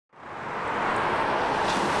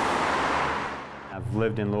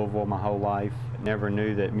lived in Louisville my whole life. Never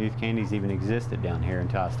knew that Muth Candies even existed down here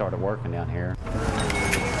until I started working down here.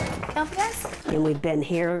 Help you guys? And we've been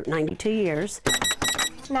here 92 years.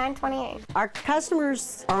 928. Our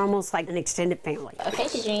customers are almost like an extended family. Okay,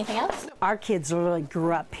 did you need anything else? Our kids really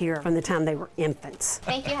grew up here from the time they were infants.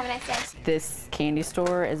 Thank you, have a nice day. This candy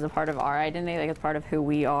store is a part of our identity, like it's part of who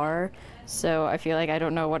we are. So I feel like I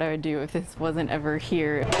don't know what I would do if this wasn't ever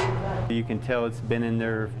here. You can tell it's been in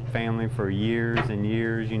their family for years and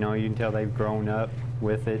years. You know, you can tell they've grown up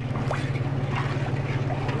with it.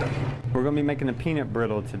 We're going to be making a peanut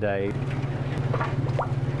brittle today.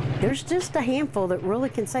 There's just a handful that really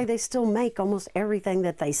can say they still make almost everything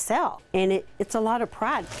that they sell. And it's a lot of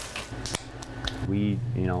pride. We,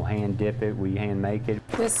 hand dip it, we hand make it.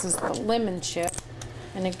 This is the lemon chip,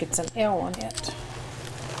 and it gets an L on it.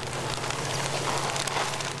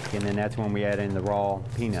 And then that's when we add in the raw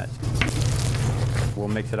peanuts. We'll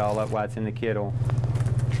mix it all up while it's in the kettle.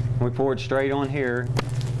 We pour it straight on here,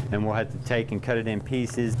 and we'll have to take and cut it in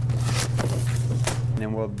pieces.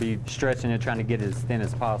 And we'll be stretching it, trying to get it as thin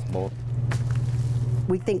as possible.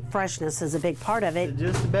 We think freshness is a big part of it. It's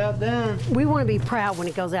just about done. We want to be proud when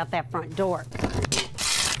it goes out that front door.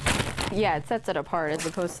 Yeah, it sets it apart as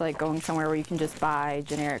opposed to like going somewhere where you can just buy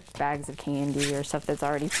generic bags of candy or stuff that's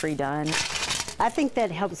already pre-done. I think that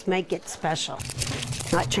helps make it special.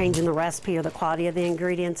 Not changing the recipe or the quality of the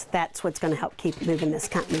ingredients, that's what's going to help keep moving this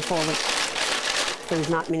company forward. There's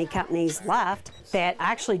not many companies left that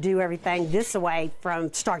actually do everything this way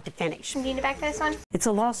from start to finish. Do you need to back this one? It's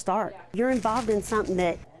a lost art. You're involved in something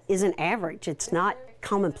that isn't average. It's not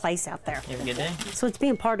commonplace out there. You have a good day. So it's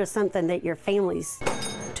being part of something that your families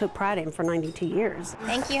took pride in for 92 years.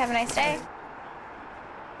 Thank you, have a nice day.